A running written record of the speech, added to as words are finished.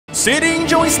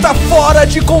Syringeon está fora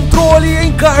de controle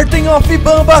em Garten of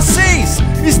Banban 6.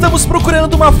 Estamos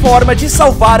procurando uma forma de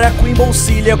salvar a Queen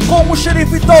Bolsilha com o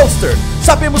xerife Toadster.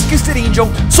 Sabemos que Syringeon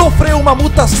sofreu uma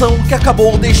mutação que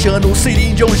acabou deixando o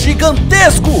Syringeon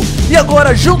gigantesco. E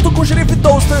agora, junto com o xerife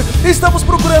Toadster, estamos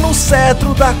procurando o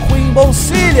cetro da Queen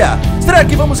Bolsilha. Será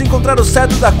que vamos encontrar o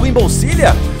cetro da Queen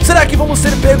Bolsilha? Será que vamos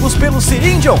ser pegos pelo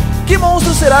Syringeon? Que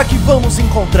monstro será que vamos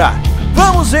encontrar?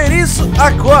 Vamos ver isso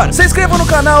agora. Se inscreva no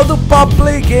canal do Pop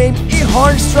Play Game e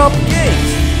Hornstrop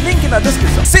Games. Link na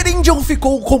descrição. Syringeon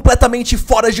ficou completamente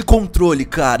fora de controle,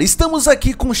 cara. Estamos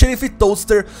aqui com o xerife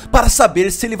Toadster para saber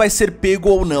se ele vai ser pego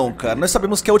ou não, cara. Nós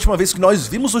sabemos que a última vez que nós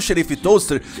vimos o xerife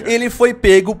Toadster, ele foi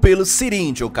pego pelo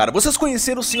Syringeon, cara. Vocês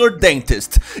conheceram o Sr.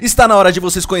 Dentist. Está na hora de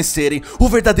vocês conhecerem o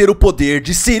verdadeiro poder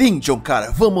de Syringeon, cara.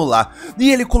 Vamos lá.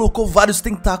 E ele colocou vários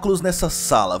tentáculos nessa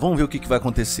sala. Vamos ver o que vai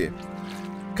acontecer.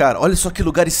 Cara, olha só que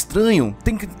lugar estranho.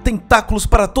 Tem tentáculos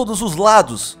para todos os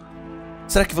lados.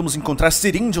 Será que vamos encontrar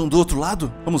Syringeon do outro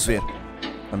lado? Vamos ver.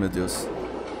 Oh, meu Deus.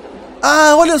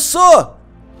 Ah, olha só!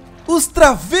 Os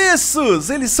travessos!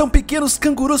 Eles são pequenos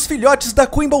cangurus filhotes da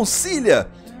Queen Bolsilha.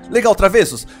 Legal,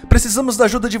 travessos. Precisamos da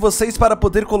ajuda de vocês para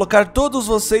poder colocar todos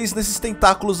vocês nesses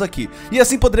tentáculos aqui. E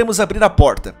assim poderemos abrir a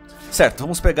porta. Certo,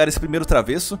 vamos pegar esse primeiro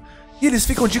travesso. E eles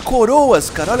ficam de coroas,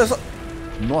 cara. Olha só.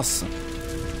 Nossa.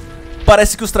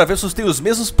 Parece que os travessos têm os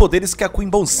mesmos poderes que a Queen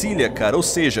Bolsilha, cara. Ou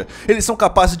seja, eles são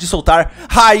capazes de soltar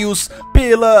raios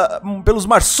pelos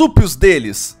marsúpios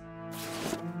deles.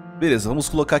 Beleza, vamos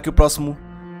colocar aqui o próximo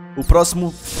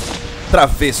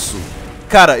travesso.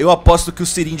 Cara, eu aposto que o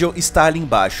Syringeon está ali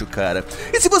embaixo, cara.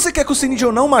 E se você quer que o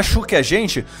Syringeon não machuque a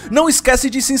gente, não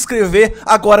esquece de se inscrever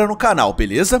agora no canal,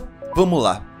 beleza? Vamos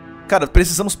lá. Cara,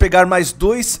 precisamos pegar mais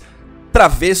 2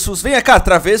 travessos. Venha cá,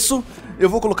 travesso. Eu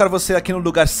vou colocar você aqui no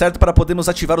lugar certo para podermos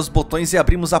ativar os botões e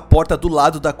abrirmos a porta do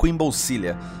lado da Queen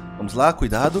Bolsilha. Vamos lá,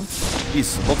 cuidado.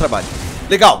 Isso, bom trabalho.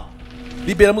 Legal.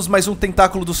 Liberamos mais um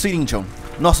tentáculo do Syringeon.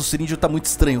 Nossa, o Syringeon tá muito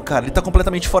estranho, cara. Ele tá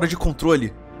completamente fora de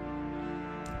controle.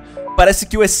 Parece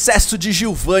que o excesso de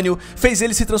Gilvânio fez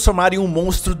ele se transformar em um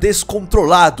monstro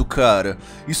descontrolado, cara.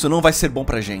 Isso não vai ser bom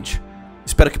pra gente.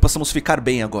 Espero que possamos ficar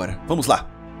bem agora. Vamos lá.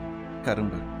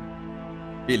 Caramba.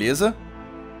 Beleza.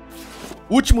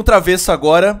 Último travesso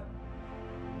agora.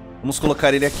 Vamos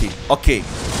colocar ele aqui. Ok.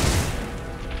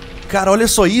 Cara, olha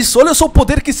só isso. Olha só o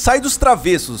poder que sai dos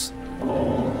travessos.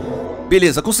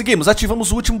 Beleza, conseguimos.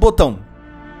 Ativamos o último botão.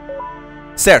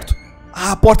 Certo.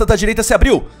 Ah, a porta da direita se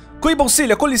abriu. Queen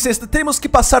Bolsilha, com licença, temos que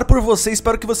passar por você.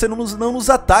 Espero que você não nos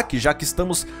ataque, já que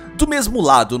estamos do mesmo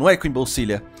lado, não é, Queen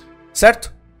Bolsilha?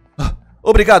 Certo?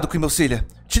 Obrigado, Queen Bolsilha.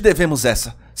 Te devemos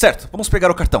essa. Certo, vamos pegar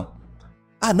o cartão.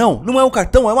 Ah, não é um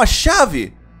cartão, é uma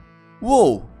chave.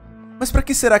 Uou, mas pra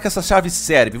que será que essa chave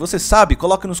serve? Você sabe?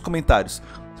 Coloque nos comentários.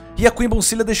 E a Queen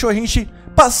Bolsilha deixou a gente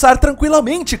passar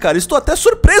tranquilamente, cara. Estou até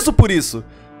surpreso por isso.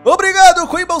 Obrigado,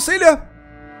 Queen Bolsilha.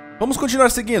 Vamos continuar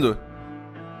seguindo.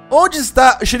 Onde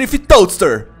está o xerife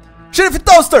Toadster? Xerife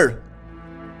Toadster!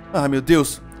 Ah, meu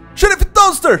Deus. Xerife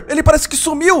Toadster! Ele parece que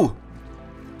sumiu.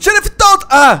 Xerife Toadster!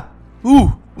 Ah!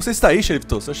 Você está aí, xerife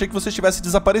Toadster. Achei que você tivesse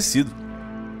desaparecido.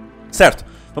 Certo,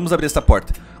 vamos abrir essa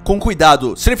porta. Com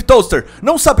cuidado, xerife Toadster.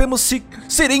 Não sabemos se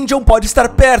Syringeon pode estar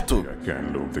perto.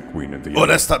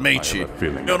 Honestamente,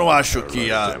 eu não acho que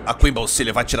a Queen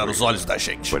Bolsilha vai tirar os olhos da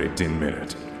gente.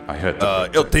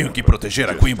 Eu tenho que proteger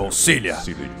a Queen Bolsilha,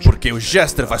 porque o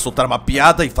Jester vai soltar uma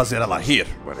piada e fazer ela rir.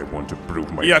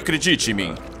 E acredite em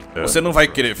mim, você não vai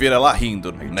querer ver ela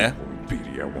rindo, né?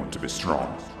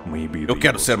 Eu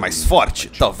quero ser mais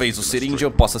forte. Talvez o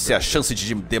Syringeon possa ser a chance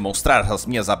de demonstrar as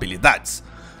minhas habilidades.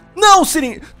 Não,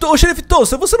 xerife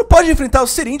Toadster, você não pode enfrentar o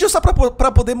Syringeon só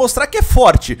pra poder mostrar que é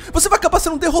forte. Você vai acabar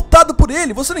sendo derrotado por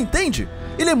ele, você não entende?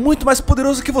 Ele é muito mais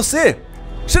poderoso que você.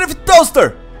 Xerife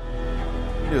Toadster!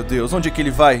 Meu Deus, onde é que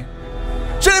ele vai?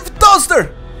 Xerife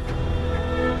Toadster!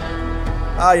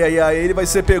 Ai, ele vai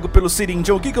ser pego pelo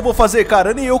Syringeon. O que eu vou fazer,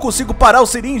 cara? Nem eu consigo parar o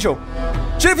Syringeon.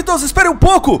 Xerife Toadster, espere um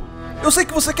pouco! Eu sei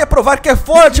que você quer provar que é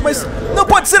forte, mas não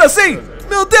pode ser assim!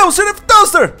 Meu Deus, xerife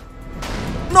Toadster!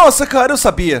 Nossa, cara, eu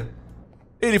sabia.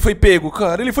 Ele foi pego,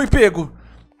 cara, ele foi pego.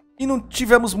 E não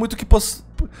tivemos muito o que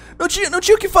não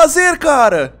tinha o que fazer,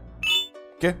 cara.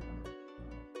 Quê?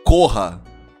 Corra.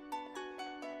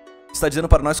 Está dizendo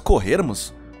para nós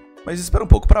corrermos? Mas espera um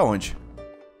pouco, para onde?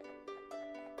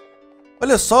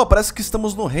 Olha só, parece que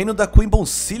estamos no reino da Queen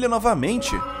Bolsilha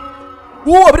novamente.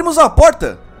 Abrimos uma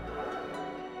porta!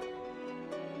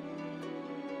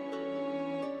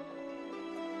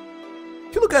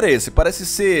 Que lugar é esse? Parece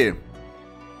ser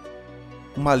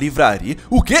uma livraria.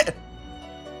 O quê?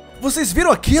 Vocês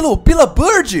viram aquilo? Pela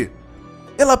Bird?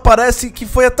 Ela parece que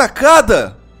foi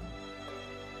atacada.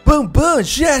 Banban,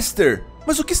 Jester!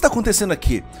 Mas o que está acontecendo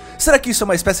aqui? Será que isso é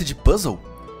uma espécie de puzzle?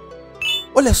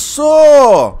 Olha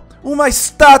só! Uma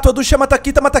estátua do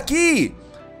Chamatakita Mataki!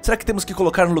 Será que temos que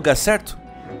colocar no lugar certo?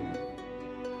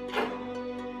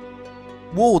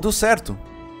 Uou, deu certo.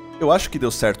 Eu acho que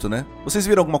deu certo, né? Vocês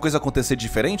viram alguma coisa acontecer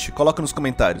diferente? Coloca nos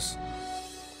comentários.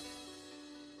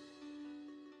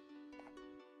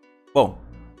 Bom.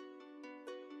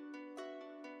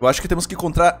 Eu acho que temos que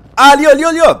encontrar... Ah, ali, ali,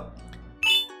 ali, ó!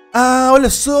 Ah, olha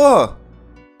só!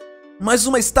 Mais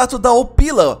uma estátua da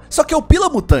Opila. Só que é Opila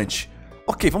mutante.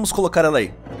 Ok, vamos colocar ela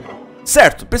aí.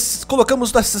 Certo,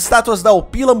 colocamos as estátuas da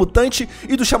Opila mutante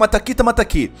e do Chamatakita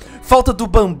Mataki. Falta do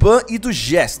Banban e do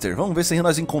Jester. Vamos ver se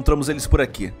nós encontramos eles por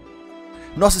aqui.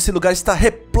 Nossa, esse lugar está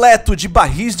repleto de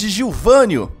barris de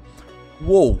Gilvânio.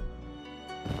 Uou.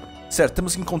 Certo,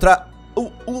 temos que encontrar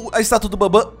a estátua do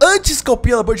Banban antes que a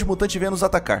Opila Bird Mutante venha nos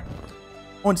atacar.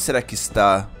 Onde será que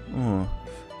está?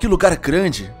 Que lugar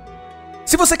grande.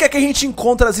 Se você quer que a gente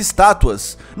encontre as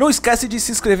estátuas, não esquece de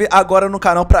se inscrever agora no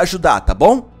canal para ajudar, tá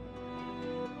bom?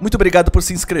 Muito obrigado por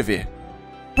se inscrever.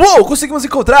 Uou, conseguimos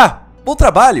encontrar! Bom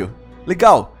trabalho!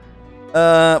 Legal.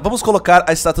 Vamos colocar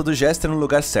a estátua do Jester no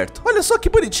lugar certo. Olha só que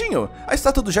bonitinho! A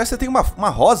estátua do Jester tem uma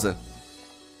rosa.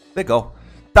 Legal.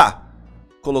 Tá.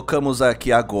 Colocamos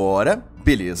aqui agora.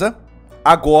 Beleza.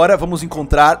 Agora vamos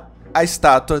encontrar a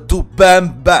estátua do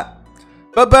Banban.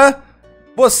 Banban,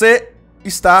 você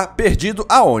está perdido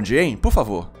aonde, hein? Por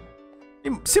favor.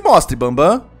 Se mostre,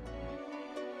 Banban.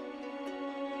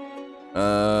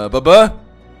 Banban?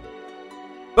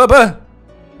 Banban!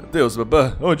 Meu Deus,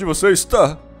 Banban, onde você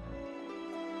está?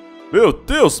 Meu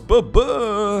Deus,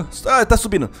 Banban! Ah, tá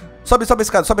subindo. Sobe, sobe a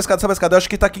escada, sobe a escada, sobe a escada. Eu acho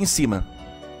que tá aqui em cima.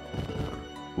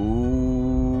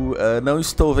 Não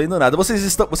estou vendo nada.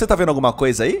 Você tá vendo alguma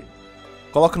coisa aí?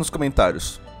 Coloca nos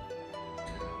comentários.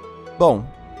 Bom.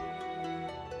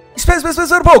 Espera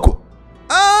um pouco!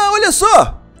 Ah, olha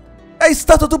só! É a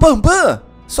estátua do Banban!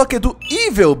 Só que é do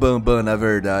Evil Banban, na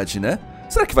verdade, né?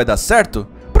 Será que vai dar certo?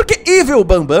 Porque Evil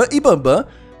Banban e Banban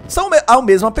são a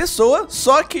mesma pessoa,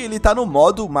 só que ele tá no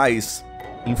modo mais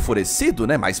enfurecido,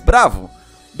 né? Mais bravo.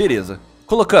 Beleza,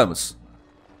 colocamos.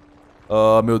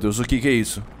 Ah, meu Deus, o que é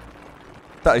isso?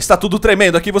 Tá, está tudo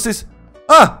tremendo aqui, vocês...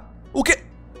 Ah, o que?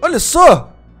 Olha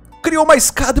só! Criou uma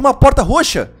escada e uma porta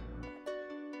roxa.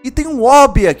 E tem um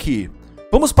orbe aqui.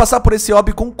 Vamos passar por esse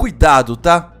orbe com cuidado,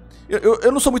 tá?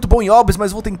 Eu não sou muito bom em orbes,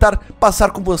 mas vou tentar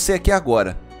passar com você aqui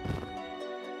agora.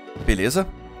 Beleza.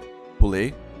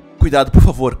 Pulei. Cuidado, por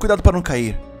favor. Cuidado para não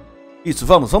cair. Isso,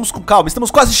 vamos com calma.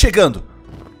 Estamos quase chegando.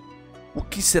 O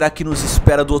que será que nos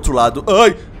espera do outro lado?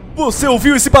 Ai, você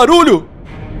ouviu esse barulho?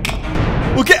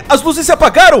 O quê? As luzes se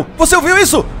apagaram? Você ouviu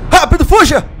isso? Rápido,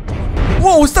 fuja!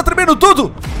 Uou, está tremendo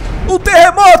tudo! Um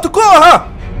terremoto, corra!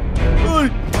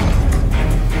 Ai.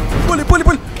 Pule, pule,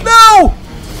 pule. Não!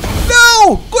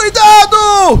 Não!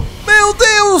 Cuidado! Meu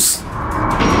Deus!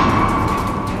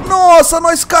 Nossa,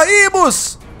 nós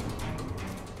caímos!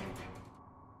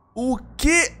 O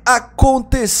que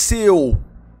aconteceu?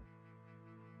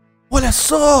 Olha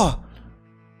só!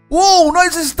 Uou,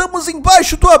 nós estamos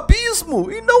embaixo do abismo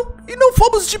e não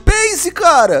fomos de base,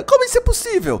 cara! Como isso é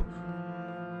possível?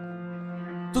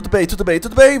 Tudo bem, tudo bem,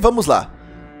 tudo bem, vamos lá.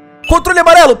 Controle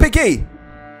amarelo, peguei!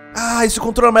 Ah, esse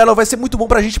controle amarelo vai ser muito bom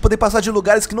pra gente poder passar de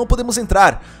lugares que não podemos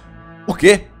entrar. O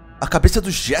quê? A cabeça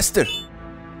do Jester?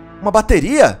 Uma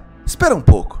bateria? Espera um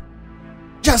pouco.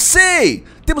 Já sei!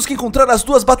 Temos que encontrar as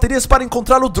duas baterias para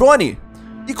encontrar o drone.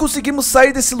 E conseguimos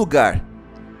sair desse lugar.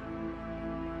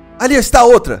 Ali está a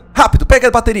outra. Rápido, pega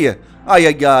a bateria. Ai,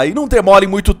 ai, ai, não demore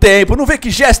muito tempo. Não vê que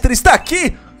Jester está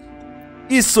aqui?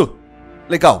 Isso.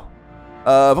 Legal.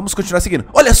 Vamos continuar seguindo.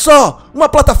 Olha só, uma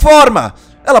plataforma.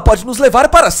 Ela pode nos levar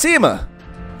para cima.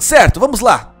 Certo, vamos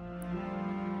lá.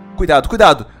 Cuidado,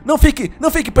 cuidado. Não fique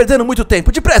perdendo muito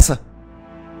tempo. Depressa.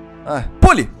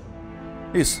 Pule.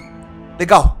 Isso.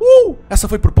 Legal. Essa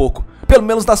foi por pouco. Pelo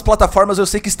menos nas plataformas eu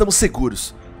sei que estamos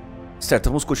seguros.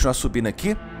 Certo, vamos continuar subindo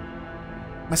aqui.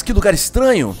 Mas que lugar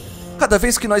estranho. Cada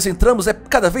vez que nós entramos é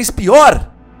cada vez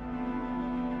pior.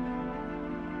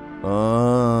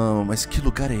 Mas que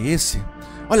lugar é esse?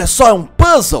 Olha só, é um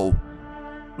puzzle.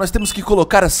 Nós temos que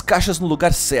colocar as caixas no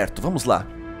lugar certo. Vamos lá.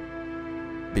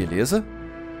 Beleza.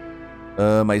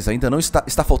 Mas ainda não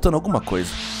está faltando alguma coisa.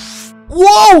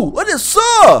 Uou! Olha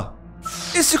só!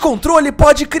 Esse controle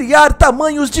pode criar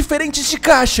tamanhos diferentes de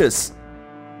caixas.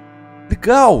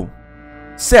 Legal.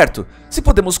 Certo. Se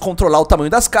podemos controlar o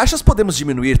tamanho das caixas, podemos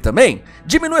diminuir também.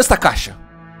 Diminua esta caixa.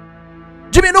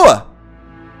 Diminua!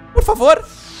 Por favor.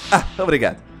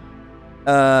 Obrigado.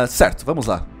 Certo, vamos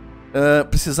lá.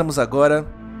 Precisamos agora...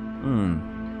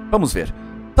 Vamos ver.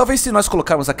 Talvez se nós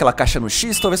colocarmos aquela caixa no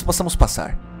X, talvez possamos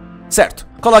passar. Certo,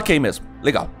 coloque aí mesmo,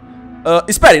 legal.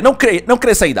 Espere, não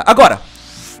cresça ainda, agora.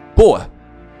 Boa.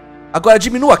 Agora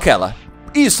diminua aquela.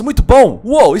 Isso, muito bom,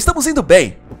 uou, estamos indo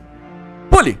bem.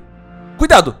 Pule.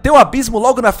 Cuidado, tem um abismo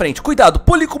logo na frente, cuidado,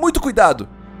 pule com muito cuidado.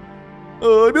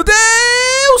 Ai, meu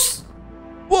Deus.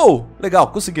 Uou, legal,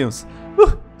 conseguimos.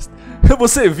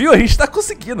 Você viu? A gente tá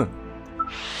conseguindo.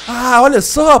 Ah, olha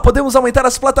só, podemos aumentar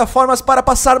as plataformas para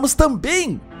passarmos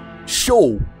também.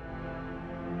 Show.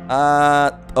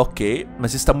 Ok,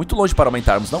 mas está muito longe para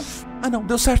aumentarmos, não? Ah, não,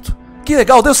 deu certo. Que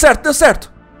legal, deu certo, deu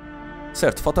certo.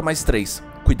 Certo, falta mais 3.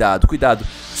 Cuidado, cuidado.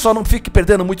 Só não fique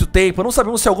perdendo muito tempo. Não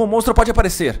sabemos se algum monstro pode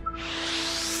aparecer.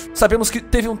 Sabemos que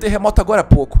teve um terremoto agora há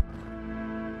pouco.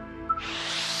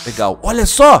 Legal, olha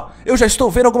só, eu já estou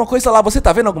vendo alguma coisa lá. Você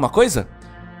tá vendo alguma coisa?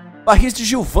 Barris de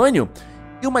Gilvânio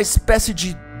e uma espécie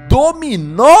de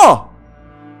dominó.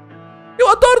 Eu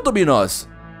adoro dominós.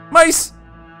 Mas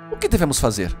o que devemos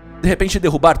fazer? De repente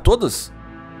derrubar todos?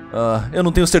 Eu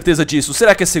não tenho certeza disso.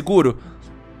 Será que é seguro?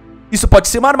 Isso pode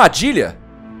ser uma armadilha.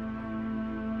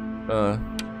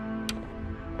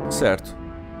 Certo.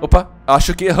 Opa,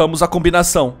 acho que erramos a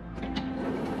combinação.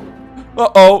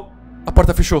 A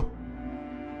porta fechou.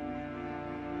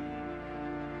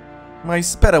 Mas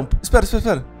espera.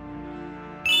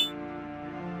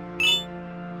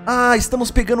 Ah, estamos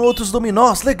pegando outros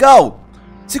dominós, legal.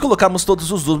 Se colocarmos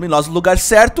todos os dominós no lugar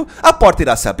certo, a porta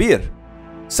irá se abrir.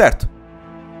 Certo.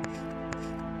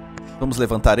 Vamos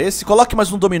levantar esse. Coloque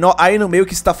mais um dominó aí no meio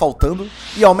que está faltando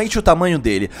e aumente o tamanho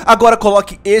dele. Agora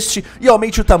coloque este e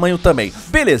aumente o tamanho também.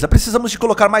 Beleza, precisamos de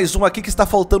colocar mais um aqui que está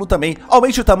faltando também.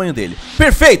 Aumente o tamanho dele.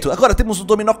 Perfeito, agora temos um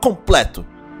dominó completo.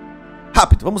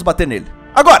 Rápido, vamos bater nele.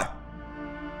 Agora!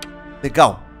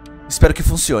 Legal, espero que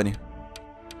funcione.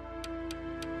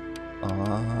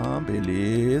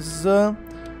 Beleza.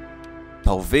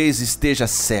 Talvez esteja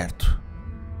certo.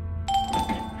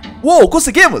 Uou,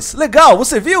 conseguimos! Legal,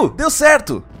 você viu? Deu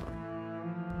certo.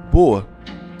 Boa.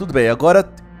 Tudo bem, agora...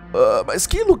 mas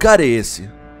que lugar é esse?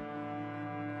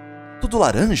 Tudo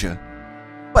laranja?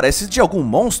 Parece de algum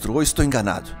monstro ou estou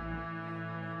enganado?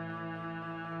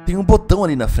 Tem um botão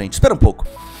ali na frente, espera um pouco.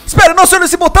 Espera, não acione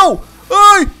esse botão!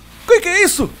 Ai, o que é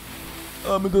isso?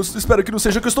 Ah, meu Deus, espero que não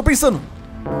seja o que eu estou pensando.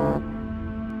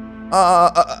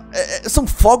 São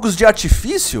fogos de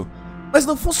artifício? Mas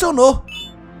não funcionou.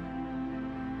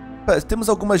 Temos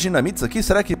algumas dinamites aqui,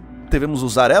 será que devemos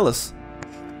usar elas?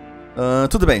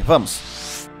 Tudo bem,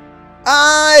 vamos.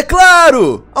 É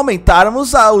claro!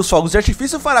 Aumentarmos os fogos de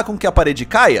artifício fará com que a parede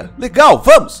caia. Legal,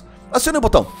 vamos! Acione o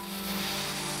botão.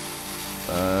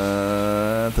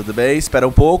 Tudo bem, espera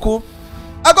um pouco.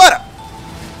 Agora!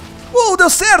 Deu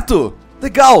certo!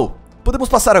 Legal! Podemos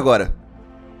passar agora.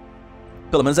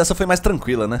 Pelo menos essa foi mais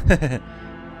tranquila, né?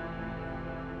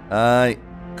 Ai,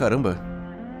 caramba.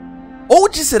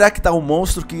 Onde será que tá o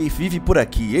monstro que vive por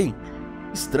aqui, hein?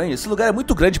 Estranho, esse lugar é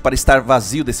muito grande para estar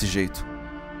vazio desse jeito.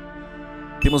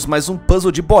 Temos mais um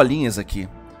puzzle de bolinhas aqui.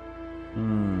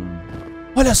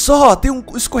 Olha só, tem um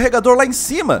escorregador lá em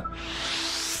cima.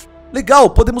 Legal,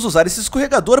 podemos usar esse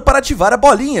escorregador para ativar a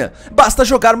bolinha. Basta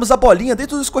jogarmos a bolinha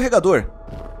dentro do escorregador.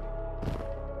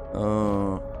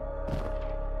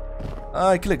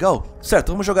 Ai, que legal.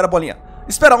 Certo, vamos jogar a bolinha.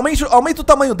 Espera, aumenta o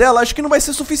tamanho dela, acho que não vai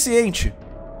ser suficiente.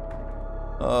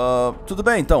 Tudo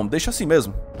bem, então, deixa assim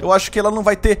mesmo. Eu acho que ela não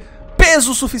vai ter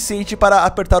peso suficiente para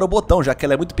apertar o botão, já que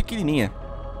ela é muito pequenininha.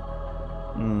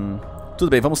 Tudo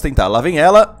bem, vamos tentar. Lá vem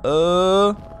ela.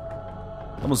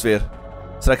 Vamos ver.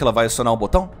 Será que ela vai acionar o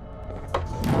botão?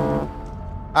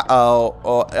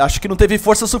 Acho que não teve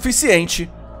força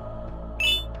suficiente.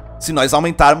 Se nós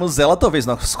aumentarmos ela, talvez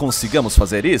nós consigamos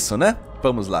fazer isso, né?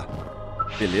 Vamos lá.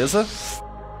 Beleza.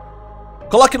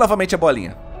 Coloque novamente a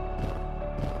bolinha.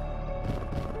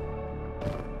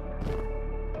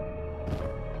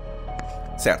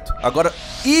 Certo, agora...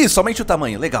 Isso, aumente o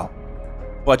tamanho, legal.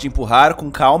 Pode empurrar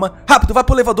com calma. Rápido, vai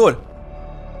pro elevador.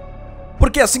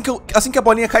 Porque assim que a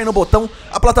bolinha cair no botão,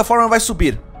 a plataforma vai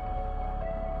subir.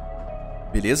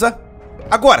 Beleza?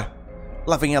 Agora!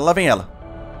 Lá vem ela, lá vem ela.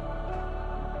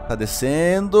 Tá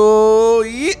descendo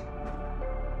e...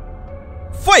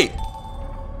 Foi!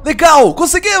 Legal,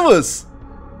 conseguimos!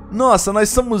 Nossa, nós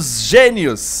somos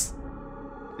gênios.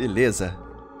 Beleza.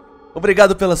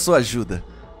 Obrigado pela sua ajuda.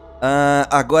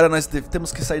 Agora nós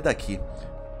temos que sair daqui.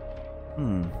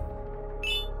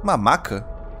 Uma maca?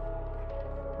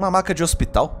 Uma maca de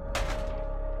hospital?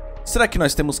 Será que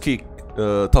nós temos que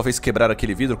talvez quebrar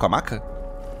aquele vidro com a maca?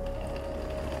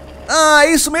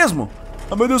 É isso mesmo!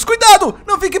 Meu Deus, cuidado!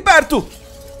 Não fique perto!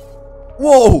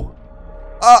 Uou!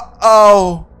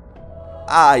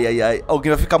 Ai, ai, ai. Alguém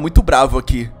vai ficar muito bravo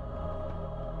aqui.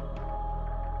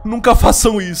 Nunca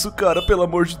façam isso, cara, pelo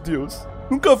amor de Deus.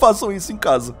 Nunca façam isso em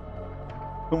casa.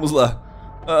 Vamos lá.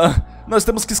 Nós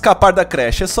temos que escapar da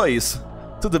creche, é só isso.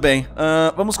 Tudo bem.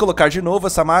 Vamos colocar de novo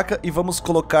essa maca e vamos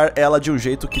colocar ela de um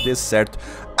jeito que dê certo.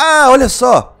 Ah, olha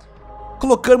só.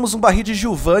 Colocamos um barril de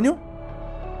Gilvânio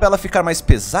pra ela ficar mais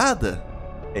pesada.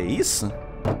 É isso?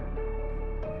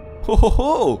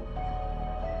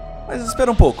 Mas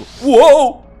espera um pouco.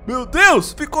 Uou! Meu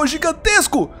Deus! Ficou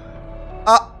gigantesco!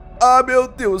 Meu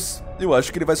Deus! Eu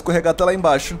acho que ele vai escorregar até lá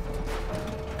embaixo.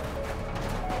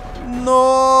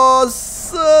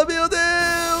 Nossa, meu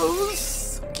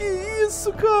Deus! Que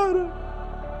isso, cara?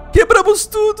 Quebramos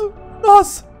tudo!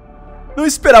 Nossa! Não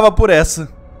esperava por essa.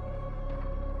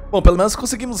 Bom, pelo menos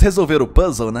conseguimos resolver o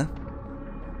puzzle, né?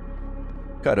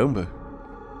 Caramba.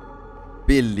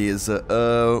 Beleza.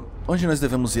 Onde nós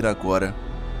devemos ir agora?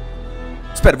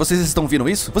 Espera, vocês estão ouvindo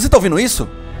isso? Você está ouvindo isso?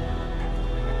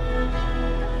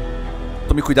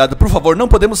 Tome cuidado, por favor, não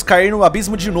podemos cair no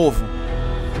abismo de novo.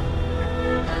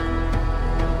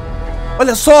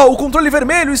 Olha só, o controle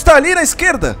vermelho está ali na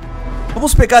esquerda.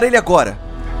 Vamos pegar ele agora.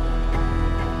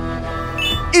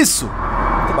 Isso.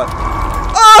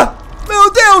 Ah,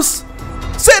 meu Deus!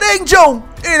 Syringeon!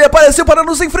 Ele apareceu para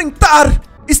nos enfrentar.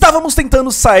 Estávamos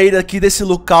tentando sair aqui desse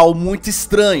local muito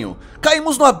estranho.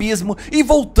 Caímos no abismo e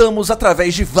voltamos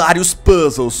através de vários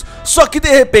puzzles. Só que de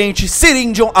repente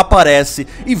Syringeon aparece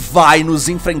e vai nos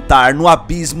enfrentar no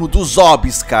abismo dos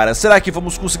Obs, cara. Será que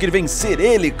vamos conseguir vencer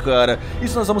ele, cara?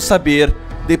 Isso nós vamos saber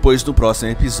depois do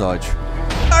próximo episódio.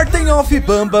 Garten of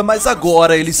Banban, mas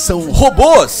agora eles são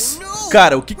robôs.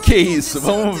 Cara, o que é isso?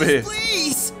 Vamos ver.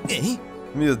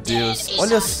 Meu Deus,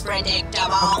 olha,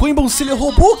 a Queen Boncilha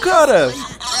roubou, cara.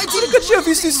 Eu nunca tinha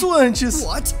visto isso antes.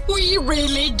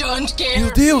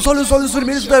 Meu Deus, olha os olhos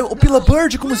vermelhos da Opila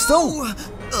Bird, como estão?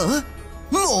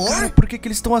 Cara, por que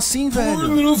eles estão assim,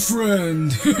 velho?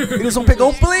 Eles vão pegar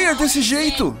o player desse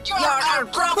jeito.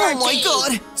 Oh my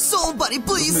god, somebody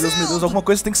please. Meu Deus, alguma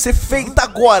coisa tem que ser feita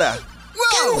agora.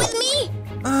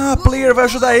 Player vai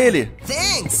ajudar ele.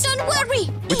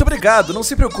 Muito obrigado, não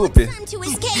se preocupe.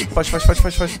 Faz.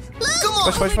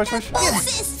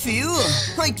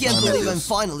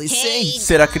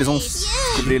 Será que eles vão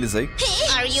descobrir eles aí?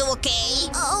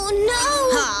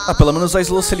 Pelo menos a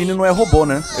Sloceline não é robô,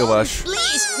 né? Eu acho.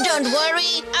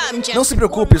 Não se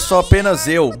preocupe, só apenas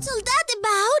eu.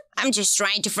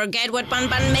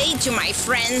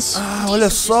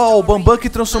 Olha só, o Banban que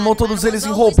transformou todos eles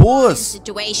em robôs.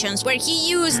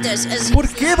 Por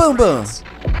que, Banban?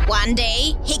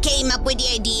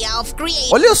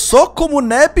 Olha só como o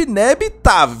Neb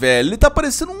tá, velho. Ele tá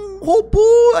parecendo um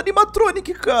robô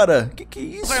animatronic, cara. Que é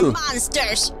isso?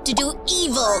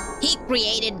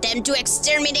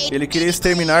 Ele queria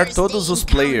exterminar todos os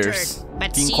players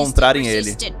que encontrarem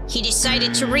ele.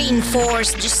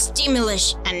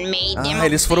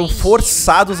 Eles foram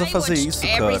forçados a fazer isso,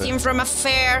 cara.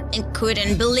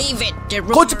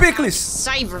 Coach Pickles!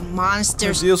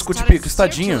 Meu Deus, Coach Pickles,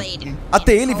 tadinho.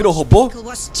 Até ele virou robô?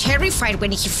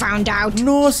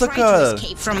 Nossa, cara.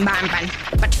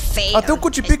 Até o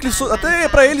Coach Pickles, até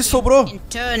pra ele sobrou.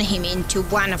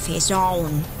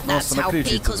 Nossa, não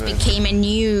acredito,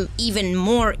 velho.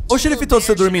 O xerife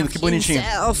Toadster dormindo, que bonitinho.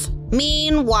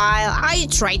 Meanwhile, I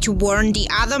try to warn the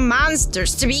other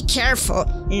monsters to be careful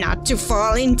not to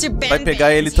fall into Banban's Vai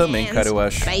pegar ele também, cara, eu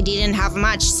acho. But I didn't have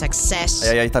much success.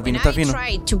 Tá vindo, tá vindo. I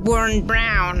tried to warn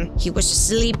Brown. He was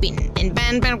sleeping and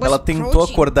Banban was Ela tentou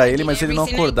acordar ele, mas ele não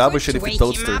acordava, o xerife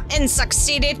Toadster. And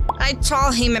succeeded. I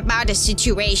told him about the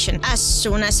situation as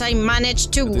soon as I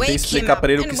managed to wake him explicar up.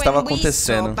 pra ele o que estava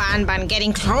acontecendo. Banban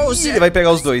getting closer. Ele vai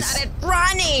pegar os dois.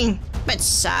 Running. But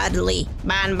sadly,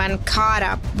 Banban caught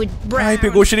up with Brown.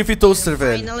 Pegou o xerife Toadster,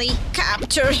 velho.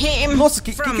 Nossa,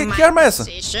 que arma é essa?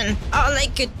 All I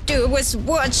could do was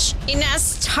watch in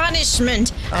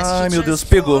astonishment. Meu Deus,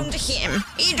 pegou.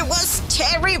 It was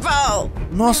terrible.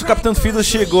 Nossa, o Capitão Fiddles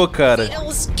chegou, cara.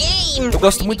 Eu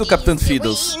gosto muito do Capitão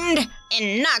Fiddles.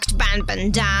 And knocked Banban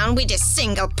down with a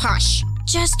single push.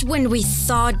 Just when we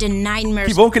thought the nightmares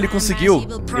que bom que ele conseguiu,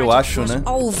 eu acho, né?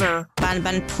 Over,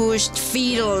 Banban pushed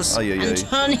Fiddles and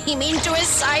turned him into a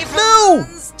cyber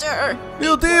monster.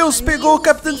 Meu Deus, pegou o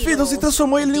Capitão Fiddles e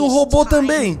transformou ele em um robô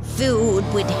também. Filled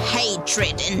with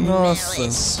hatred and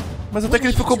nossa, mas até que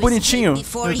ele ficou bonitinho.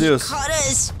 Meu Deus.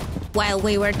 While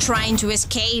we were trying to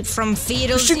escape from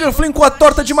Fiddles, Stingerflynn com a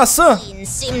torta de maçã.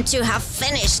 Seemed to have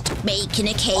finished baking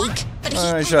a cake, but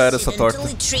já era essa torta.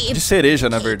 De cereja,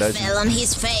 na verdade. Fell on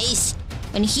his face.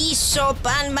 When he saw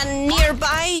Banban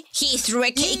nearby, he threw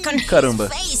a cake on Caramba.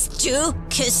 his face too,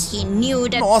 cause he knew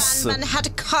that Nossa. Banban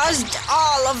had caused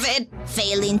all of it,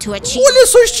 failing to achieve. Olha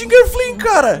só o Stinger Flynn,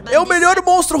 cara. É o melhor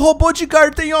monstro robô de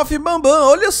Garten of Banban,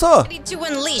 olha só. To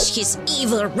unleash his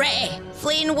evil ray.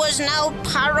 Flynn was now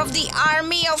part of the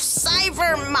army of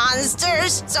cyber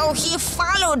monsters, so he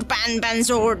followed Banban's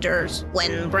orders.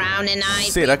 When Brown and I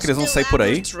Será que eles vão sair por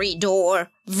aí? door,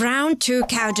 Brown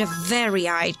took out a very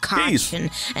eyed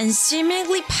caution and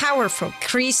seemingly powerful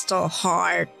crystal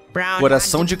heart. Brown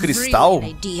Coração de cristal?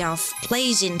 idea of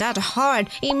placing that heart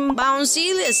in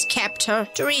Bouncilia's captor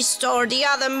to restore the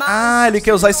other Ah, ele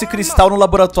quer usar esse cristal no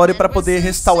laboratório pra poder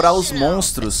restaurar os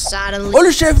monstros. Olha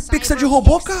o chefe Pixar de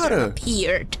robô, cara.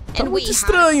 Tá muito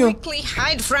estranho.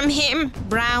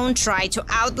 Brown tried to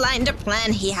outline the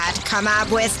plan he had come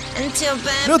up with until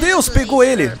Meu Deus, pegou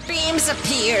ele. beams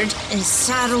appeared and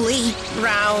suddenly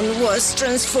Brown was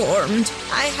transformed.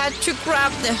 I had to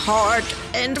grab the heart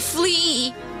and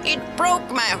flee. It broke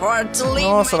my heart to leave.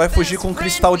 Nossa, vai fugir com um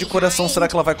cristal de coração. Será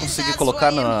que ela vai conseguir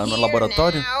colocar no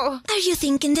laboratório? Are you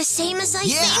thinking the same as I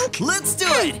think? Let's do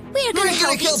it. We're gonna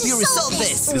help you resolve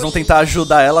this. Eles vão tentar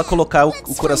ajudar ela a colocar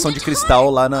o coração de cristal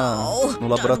lá no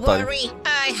laboratório. Don't worry,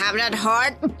 I have that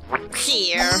heart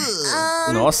here.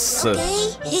 Nossa.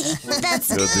 That's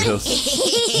Meu good. Deus.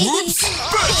 Oops.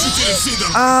 Bet you didn't see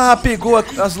them. Ah, pegou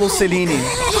as Luceline.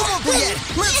 Come on, Brienne.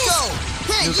 Let's go.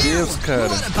 Hey, Meu you. Deus, cara.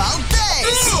 What about this?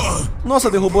 Nossa,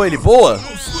 derrubou ele. Boa.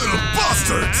 Little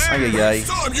bastards. Ai, ai, ai.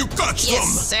 Time you catch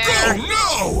Yes, them. sir. Go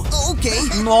now. Okay.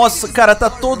 Nossa, cara, tá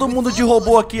todo mundo de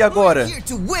robô aqui agora. Here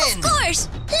to win. course,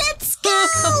 let's go.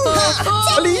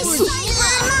 Olha isso.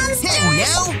 And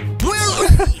now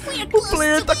we're O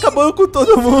player tá acabando com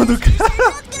todo mundo,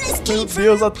 cara. Meu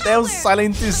Deus, até o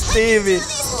Silent Steve.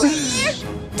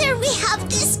 There we have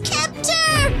this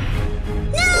captor.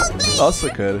 Now, please Nossa,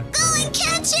 cara. go and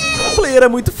catch O it. player é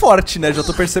muito forte, né? Já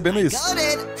tô percebendo isso. got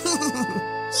it.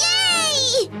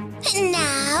 Yay! And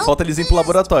now, Falta eles irem pro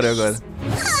laboratório agora.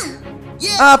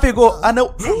 Yeah. Ah, pegou. Ah,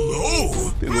 não.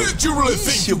 Hello. Did you really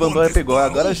think Ixi, o Banban pegou.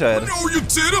 Agora já era. No, you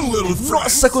did a little friend.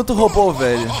 Nossa, quanto robô,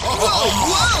 velho.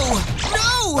 Whoa.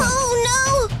 No. oh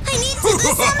no, I need to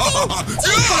do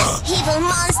something. Evil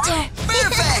monster.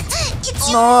 Perfect. It's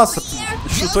Nossa,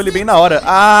 chutou ele bem na hora.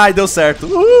 Ai, deu certo.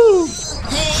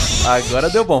 Agora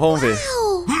deu bom, vamos ver.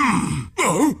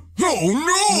 Oh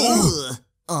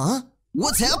no.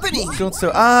 What's happening? O que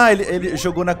aconteceu? Ah, ele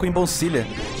jogou na Queen Boncilha.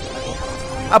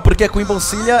 Ah, porque a Queen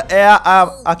Boncilha é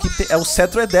a que é o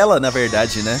cetro é dela, na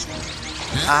verdade, né?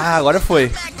 Ah, agora foi.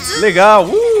 Legal,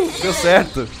 deu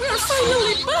certo.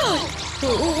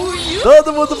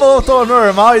 Todo mundo voltou ao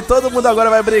normal e todo mundo agora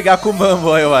vai brigar com o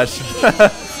Banban, eu acho.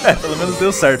 É, pelo menos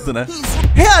deu certo, né?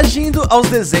 Reagindo aos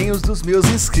desenhos dos meus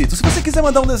inscritos. Se você quiser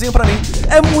mandar um desenho pra mim,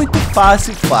 é muito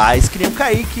fácil, faz que nem o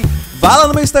Kaique. Vá lá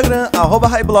no meu Instagram,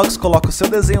 @hyblogs, coloca o seu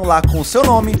desenho lá com o seu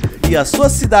nome e a sua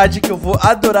cidade, que eu vou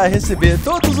adorar receber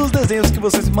todos os desenhos que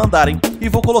vocês me mandarem e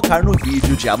vou colocar no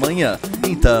vídeo de amanhã.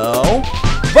 Então,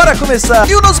 bora começar!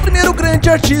 E o nosso primeiro grande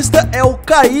artista é o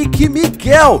Kaique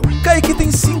Miguel. Kaique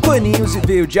tem 5 aninhos e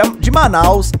veio de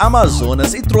Manaus,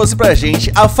 Amazonas, e trouxe pra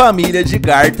gente a família de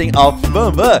Garten of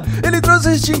Banban. Ele trouxe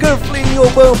o Stinger Flynn, o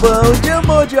Banban, o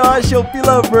Jumbo Josh, o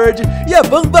Pila Verde e a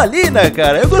Bambalina,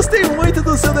 cara. Eu gostei muito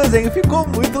do seu desenho, ficou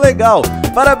muito legal.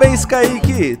 Parabéns,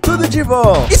 Kaique, tudo de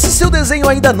bom. E se seu desenho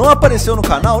ainda não apareceu no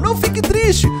canal, não fique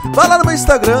triste. Vá lá no meu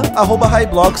Instagram,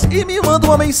 @hyblogs, e me manda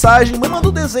uma mensagem, me manda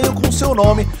um desenho com o seu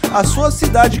nome, a sua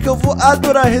cidade, que eu vou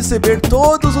adorar receber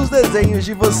todos os desenhos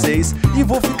de vocês e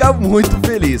vou ficar muito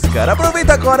feliz, cara.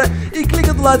 Aproveita agora e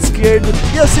clica do lado esquerdo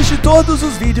e assiste todos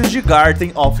os vídeos de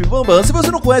Garten of Banban. Se você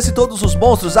não conhece todos os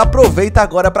monstros, aproveita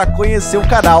agora para conhecer o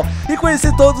canal e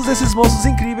conhecer todos esses monstros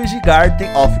incríveis de Garten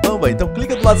of Banban. Então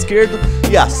clica do lado esquerdo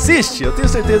e assiste, eu tenho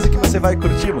certeza que você vai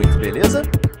curtir muito, beleza?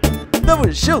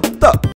 Tamo junto!